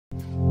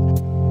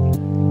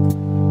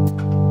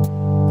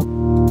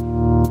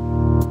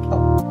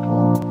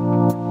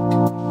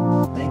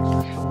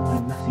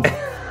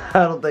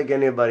I don't think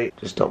anybody,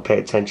 just don't pay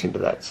attention to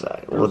that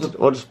side.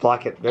 We'll just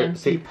block it. Empty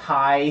See,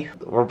 pie.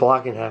 we're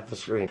blocking half the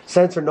screen.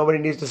 Censor, nobody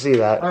needs to see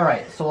that.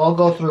 Alright, so I'll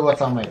go through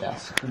what's on my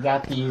desk. We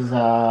got these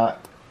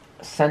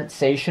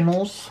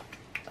Sensationals,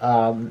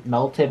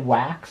 melted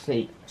wax.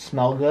 They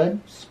smell good.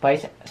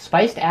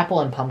 Spiced apple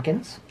and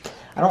pumpkins.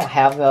 I don't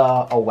have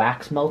a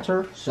wax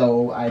melter,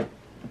 so I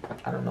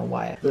don't know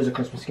why. It was a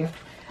Christmas gift.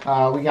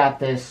 We got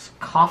this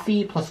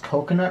coffee plus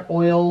coconut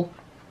oil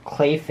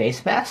clay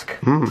face mask.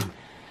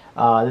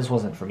 This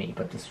wasn't for me,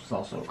 but this was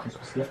also a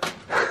Christmas gift.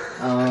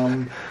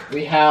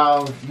 We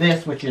have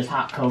this, which is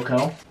hot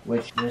cocoa,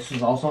 which this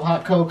is also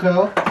hot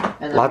cocoa.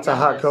 And then Lots of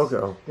hot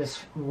cocoa.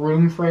 This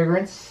room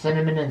fragrance,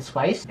 cinnamon and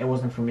spice. It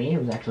wasn't for me. It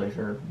was actually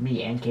for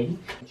me and Katie,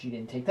 but she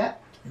didn't take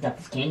that. I got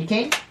this candy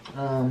cane.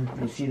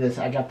 You see this?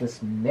 I got this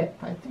MIP,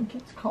 I think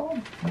it's called.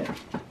 MIP.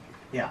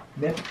 Yeah,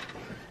 MIP.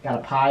 Got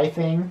a pie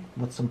thing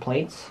with some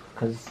plates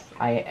because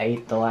I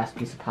ate the last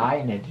piece of pie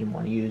and I didn't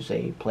want to use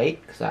a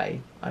plate because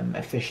I'm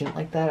efficient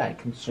like that. I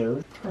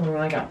conserve. And then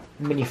I got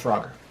Mini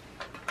Frogger.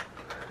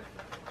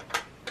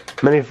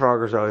 Mini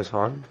Frogger's always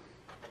fun.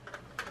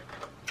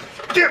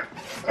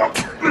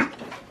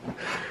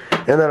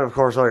 And then, of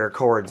course, all your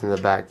cords in the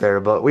back there,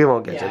 but we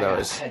won't get to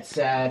those.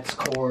 Headsets,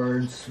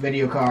 cords,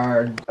 video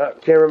card.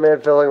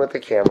 Cameraman filling with the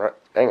camera.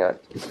 Hang on.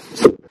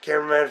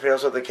 Cameraman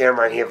fills with the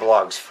camera and he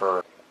vlogs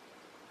for...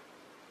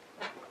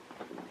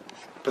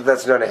 But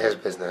that's none of his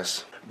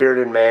business.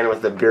 Bearded man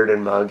with the bearded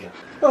mug.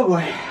 Oh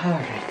boy.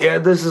 Alright. Yeah,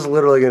 this is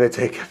literally gonna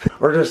take...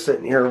 We're just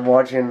sitting here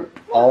watching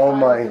all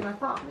my...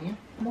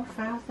 More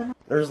fast than I thought.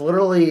 There's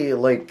literally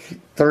like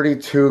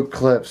 32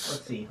 clips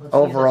Let's see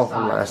overall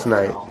from last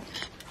night.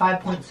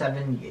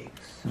 5.7 gigs.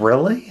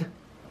 Really?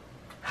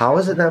 How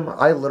is it that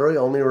I literally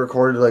only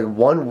recorded like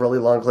one really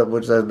long clip,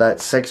 which is that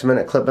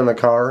 6-minute clip in the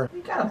car?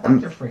 You got a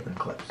bunch of freaking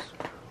clips.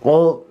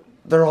 Well,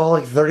 they're all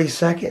like 30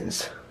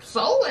 seconds.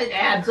 So it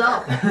adds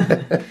up.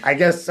 I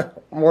guess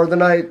more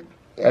than I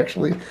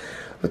actually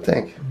would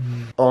think.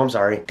 Oh, I'm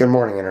sorry. Good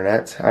morning,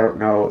 Internet. I don't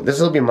know.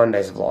 This will be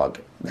Monday's vlog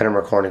that I'm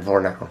recording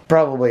for now.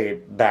 Probably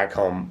back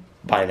home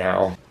by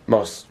now.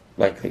 Most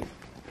likely.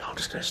 No, I'm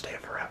just gonna stay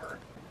forever.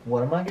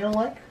 What am I gonna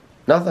like?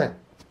 Nothing.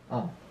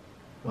 Oh.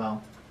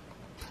 Well.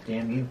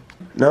 Damn you.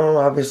 No,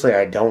 obviously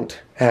I don't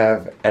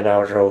have an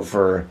outro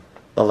for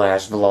the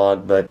last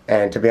vlog,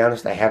 and to be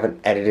honest, I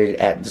haven't edited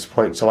at this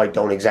point, so I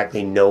don't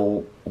exactly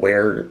know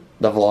where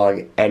the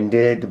vlog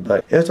ended,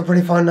 but it was a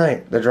pretty fun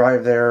night. The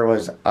drive there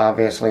was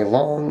obviously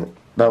long,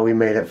 but we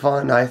made it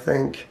fun, I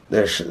think.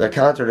 The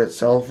concert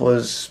itself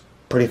was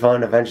pretty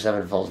fun. Avenged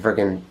Sevenfold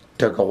freaking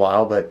took a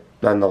while, but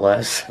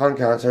nonetheless, fun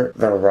concert.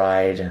 The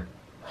ride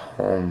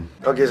home.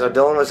 Okay, so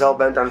Dylan was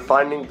hell-bent on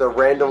finding the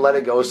random Let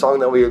It Go song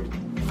that we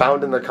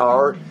found in the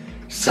car.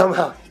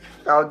 Somehow,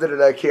 how did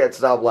it? I can't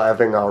stop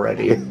laughing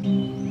already.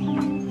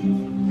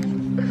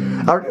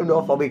 I don't even know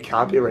if I'll be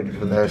copyrighted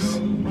for this.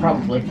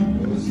 Probably.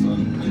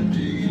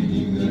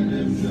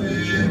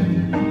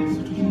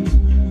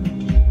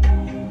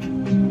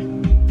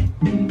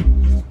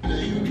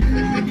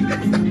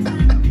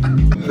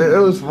 It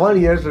was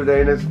funny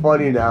yesterday and it's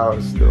funny now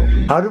still.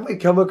 How did we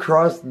come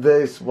across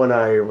this when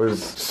I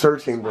was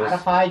searching this?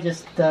 Spotify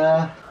just,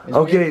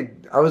 Okay,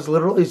 I was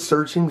literally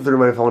searching through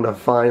my phone to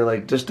find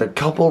like just a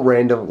couple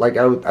random, like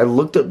I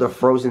looked up the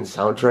Frozen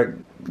soundtrack,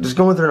 just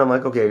going through and I'm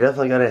like, okay,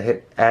 definitely gotta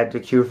hit add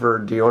to queue for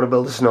Do You Want to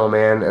Build a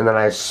Snowman, and then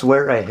I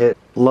swear I hit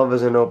Love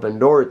Is an Open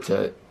Door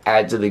to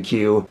add to the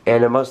queue,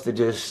 and it must have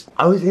just,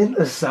 I was in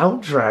the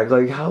soundtrack,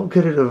 like how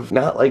could it have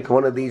not like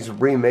one of these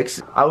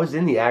remixes? I was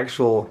in the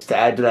actual to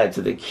add to that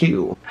to the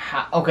queue.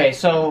 Okay,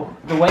 so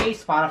the way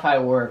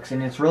Spotify works,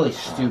 and it's really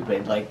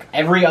stupid, like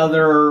every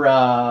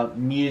other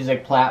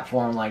music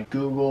platform like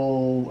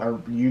Google or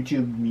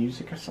YouTube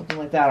Music or something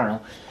like that, I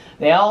don't know,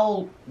 they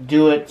all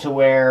do it to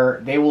where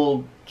they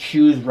will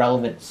choose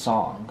relevant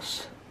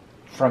songs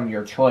from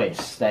your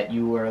choice that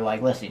you were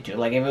like listening to.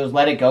 Like if it was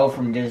Let It Go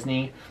from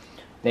Disney,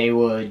 they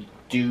would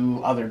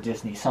do other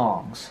Disney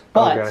songs.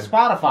 But okay.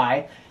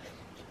 Spotify,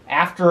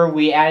 after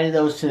we added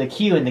those to the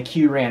queue and the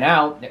queue ran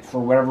out, for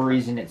whatever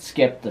reason it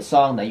skipped the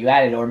song that you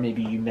added, or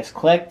maybe you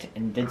misclicked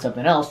and did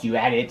something else, you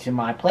added it to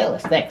my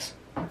playlist. Thanks.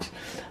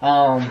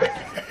 I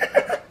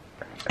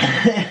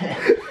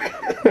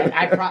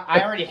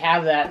already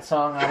have that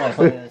song on my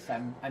playlist,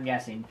 I'm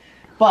guessing.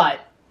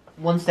 But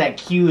once that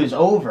queue is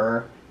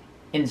over,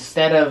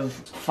 instead of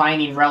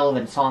finding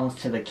relevant songs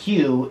to the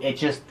queue, it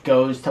just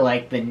goes to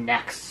like the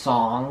next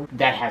song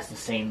that has the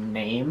same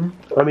name.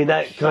 I mean,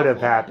 that could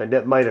have happened.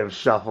 It might have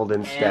shuffled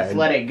instead. And it's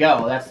Let It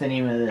Go. That's the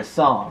name of this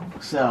song.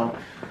 So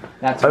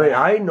that's. I mean,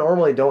 I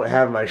normally don't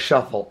have my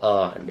shuffle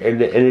on,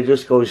 and it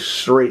just goes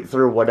straight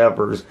through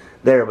whatever's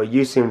there. But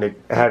you seem to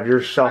have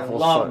your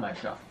shuffle. I love my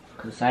shuffle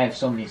because I have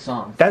so many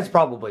songs. That's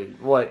probably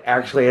what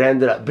actually it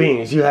ended up being,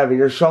 is you having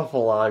your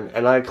shuffle on,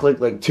 and I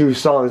click like 2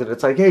 songs, and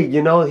it's like, hey,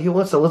 you know, he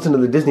wants to listen to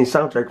the Disney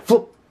soundtrack.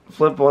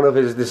 Flip one of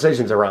his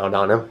decisions around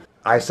on him.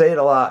 I say it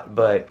a lot,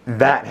 but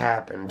that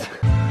happened.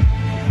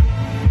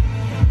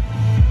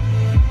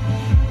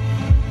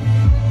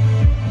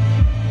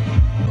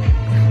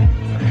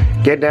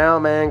 Get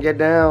down, man, get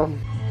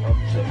down.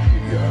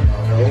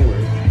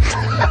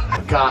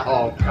 God,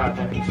 oh god,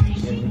 that makes me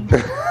sick.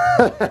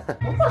 What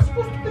am I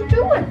supposed to be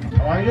doing?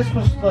 Am I just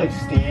supposed to like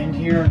stand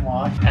here and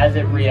watch as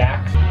it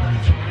reacts?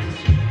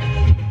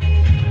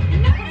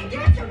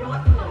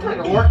 It's like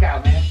a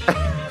workout,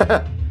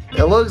 man.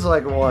 It looks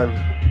like one.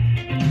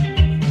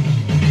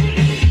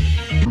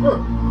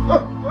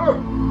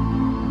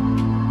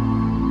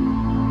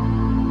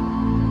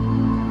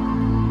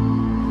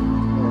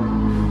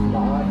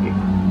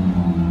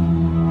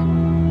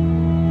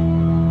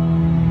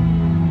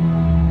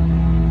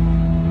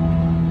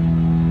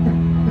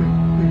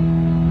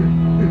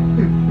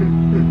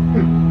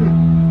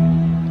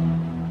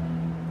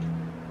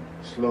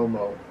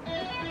 Slow-mo.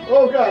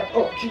 Oh god,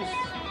 oh jeez.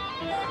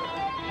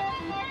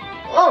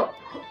 Oh!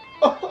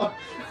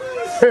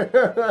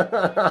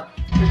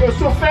 It goes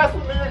so fast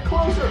when they get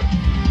closer.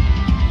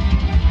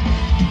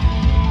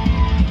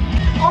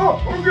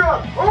 Oh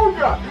god, oh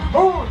god,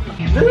 oh!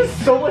 This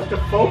is so much to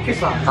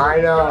focus on. I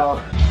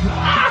know.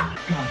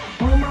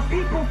 All my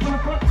people from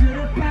front to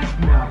the back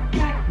now,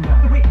 back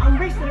now. The way I'm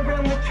racing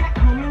around the track,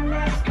 call me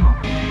NASCAR.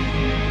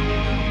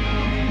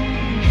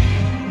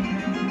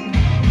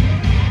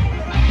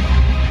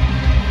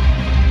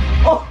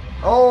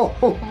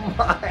 Oh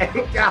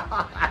my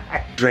god.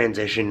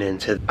 Transition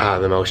into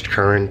the most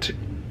current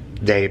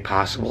day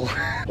possible.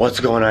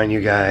 What's going on,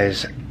 you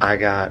guys? I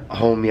got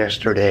home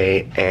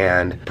yesterday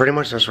and pretty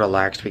much just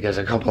relaxed because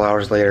a couple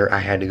hours later I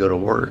had to go to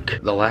work.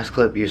 The last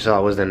clip you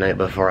saw was the night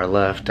before I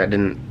left. I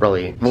didn't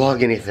really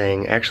vlog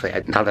anything. Actually,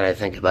 now that I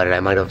think about it, I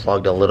might have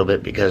vlogged a little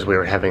bit because we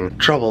were having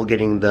trouble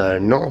getting the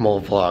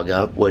normal vlog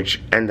up,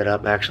 which ended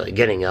up actually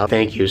getting up.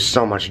 Thank you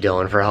so much,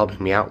 Dylan, for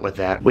helping me out with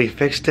that. We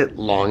fixed it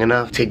long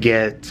enough to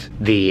get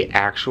the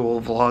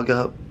actual vlog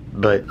up,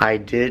 but I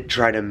did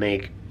try to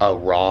make a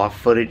raw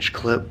footage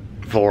clip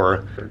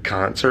for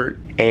concert,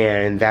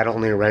 and that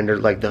only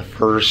rendered like the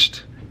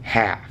first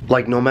half.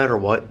 Like no matter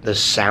what, the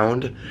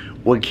sound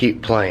would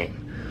keep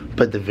playing,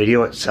 but the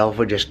video itself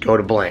would just go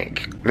to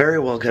blank. Very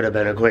well could have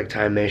been a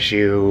QuickTime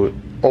issue,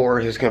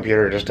 or his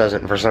computer just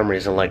doesn't for some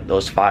reason like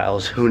those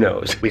files, who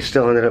knows. We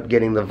still ended up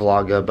getting the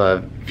vlog up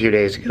a few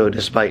days ago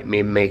despite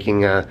me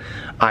making a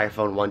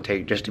iPhone one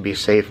take just to be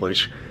safe,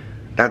 which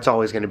that's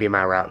always going to be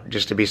my route,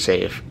 just to be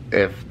safe.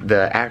 If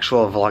the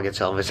actual vlog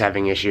itself is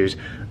having issues,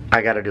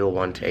 I gotta do a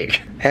one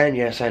take. And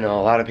yes, I know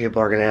a lot of people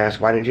are gonna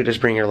ask, why didn't you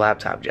just bring your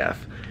laptop,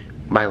 Jeff?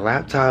 My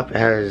laptop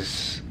I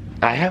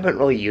haven't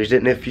really used it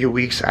in a few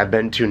weeks. I've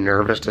been too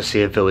nervous to see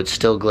if it would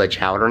still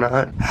glitch out or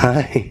not.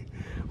 Hi,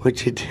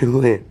 what you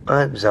doing?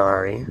 I'm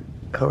sorry.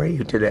 How are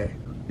you today?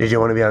 Did you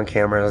want to be on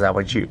camera? Is that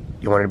what you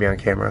wanted to be on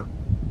camera?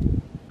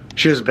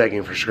 She was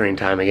begging for screen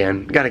time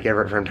again. Gotta give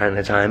her it from time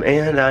to time,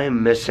 and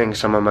I'm missing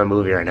some of my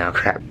movie right now.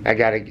 Crap.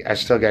 I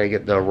still gotta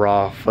get the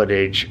raw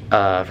footage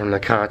from the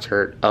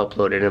concert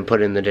uploaded and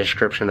put in the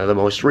description of the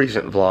most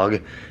recent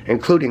vlog,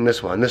 including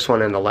this one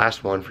and the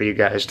last one for you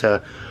guys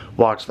to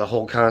watch the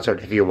whole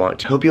concert if you want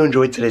to. Hope you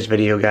enjoyed today's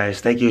video,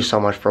 guys. Thank you so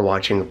much for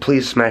watching.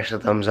 Please smash the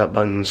thumbs up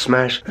button,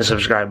 smash the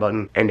subscribe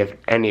button, and if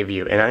any of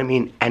you, and I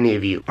mean any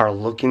of you, are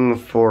looking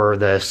for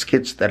the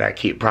skits that I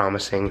keep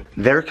promising,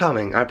 they're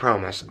coming, I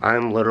promise.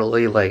 I'm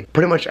literally like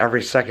pretty much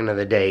every second of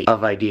the day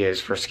of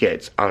ideas for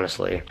skits,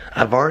 honestly.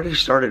 I've already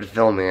started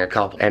filming a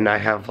couple, and I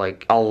have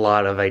like a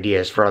lot of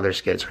ideas for other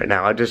skits right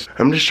now. I'm just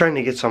trying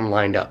to get some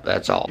lined up,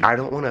 that's all. I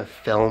don't want to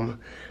film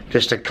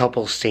just a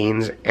couple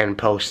scenes and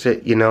post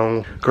it, you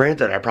know.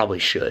 Granted, I probably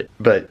should,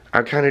 but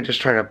I'm kind of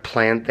just trying to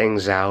plan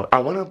things out. I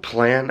want to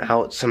plan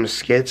out some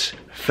skits,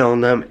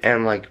 film them,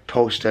 and like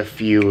post a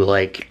few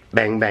like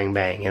bang bang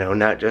bang, you know,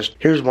 not just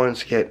here's one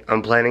skit,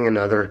 I'm planning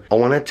another. I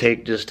want to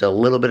take just a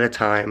little bit of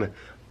time,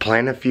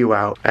 plan a few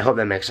out. I hope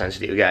that makes sense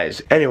to you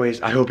guys.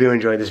 Anyways, I hope you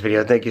enjoyed this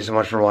video. Thank you so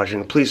much for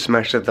watching. Please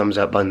smash the thumbs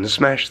up button,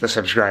 smash the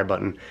subscribe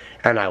button,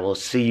 and I will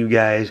see you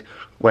guys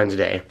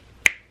Wednesday.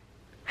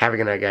 Have a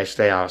good night, guys.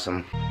 Stay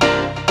awesome.